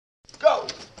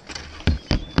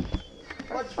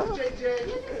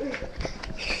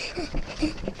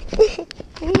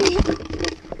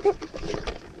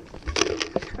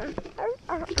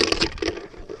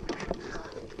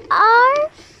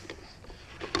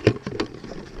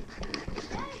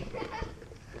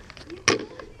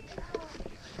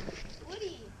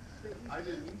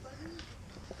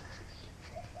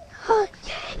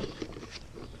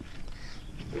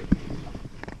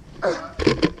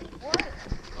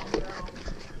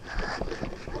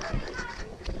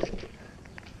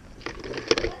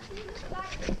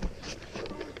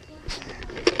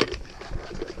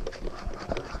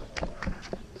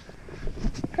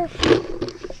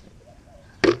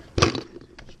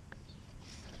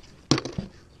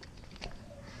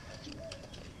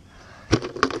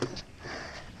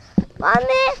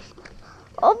Mommy,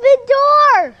 open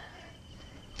door!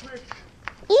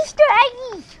 Easter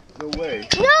eggies! No way.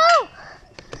 No!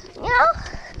 No?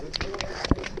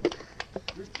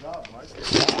 Good job, Mike.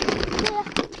 Yeah.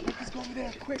 Let's go over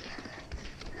there, quick.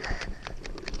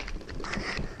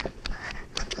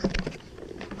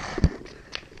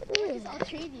 I'll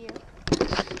trade you.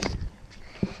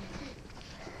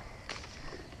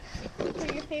 For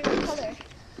your favorite color.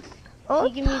 Oh?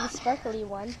 You give me the sparkly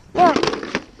one. Yeah.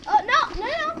 Oh, no.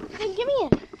 Then give me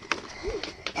it.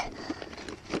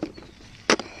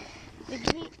 Then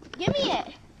give me it.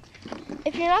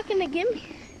 If you're not going to give me...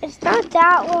 It's not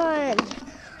that one.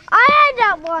 I had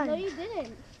that one. No, you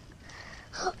didn't.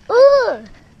 Ooh.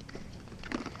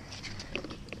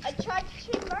 I tried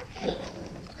to mark it.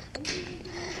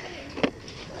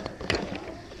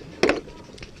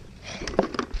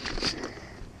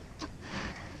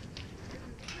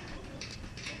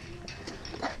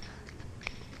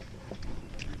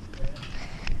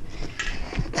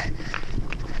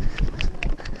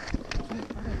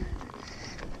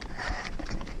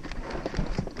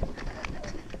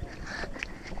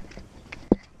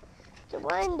 The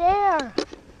one there.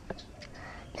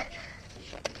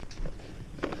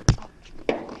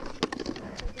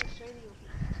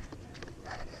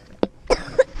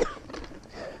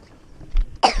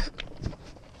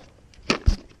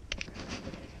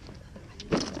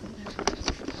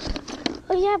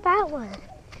 Oh yeah, that one.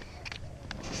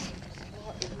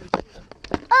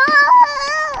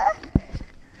 Ah!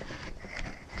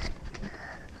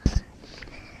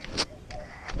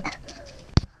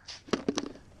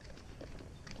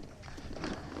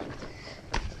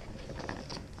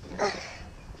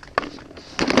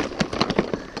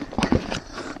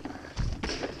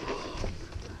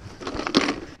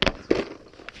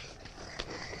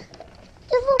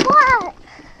 This is what?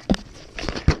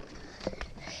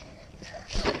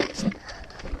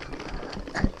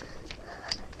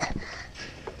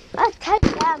 Let's touch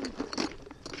them.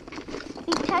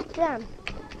 We touch them.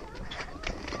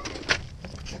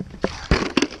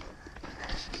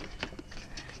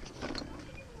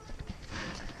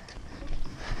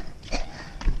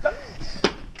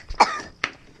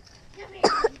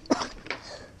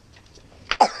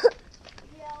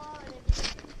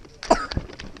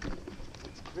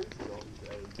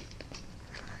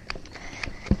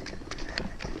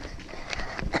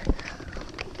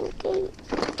 Okay.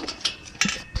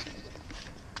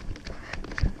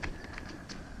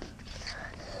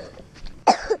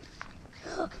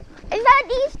 Is that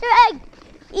an Easter egg?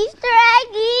 Easter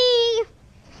eggy!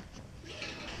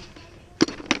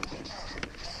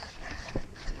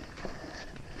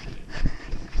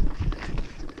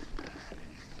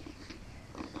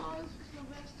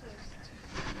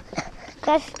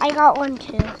 Guess I got one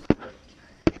too.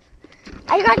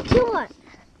 I got two one.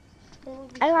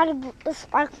 I got a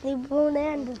sparkly blue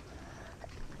and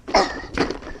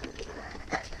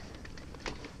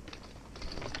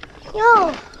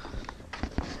yo.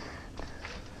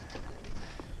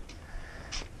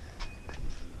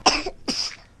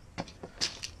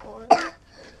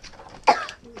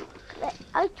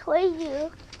 I'll trade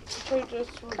you.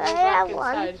 Can I have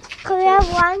one? Can I have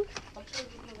one?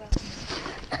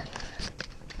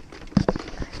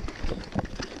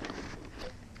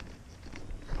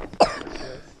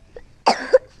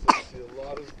 See a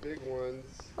lot of big ones.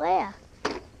 Where?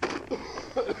 I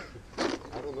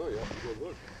don't know, you have to go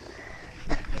look.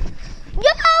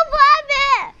 You go, Bobby!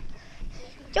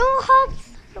 Don't hope.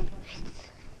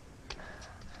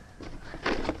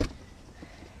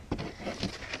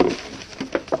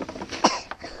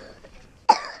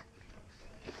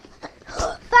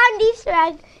 Found Easter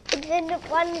egg. It's in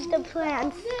one of the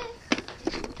plants.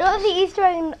 There's the Easter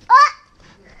egg. In,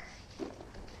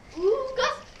 Ooh,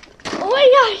 Gus. oh my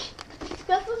gosh!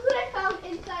 Guess what I found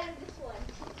inside of this one?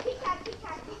 Kit Kat, Kit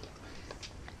Kat, Kit Kat.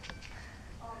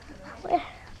 Where?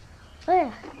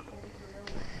 Where?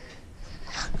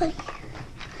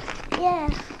 Yeah.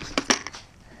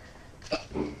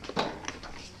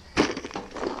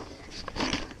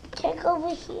 Check over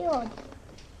here.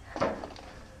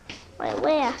 Wait,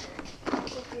 where?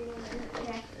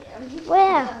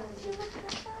 Where?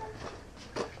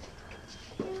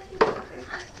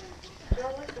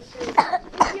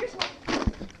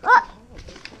 Oh.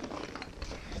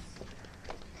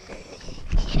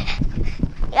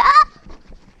 Yeah.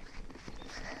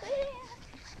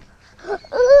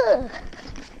 Ugh.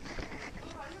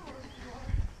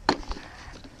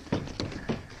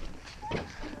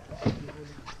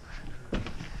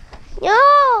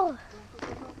 No.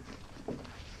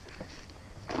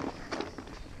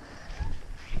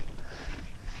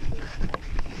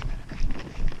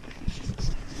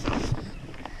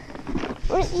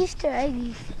 What Easter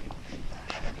eggs?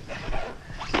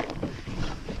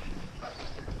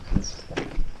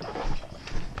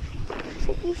 It's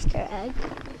an Easter egg.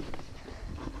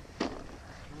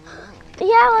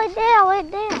 Yeah, right there,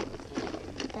 right there.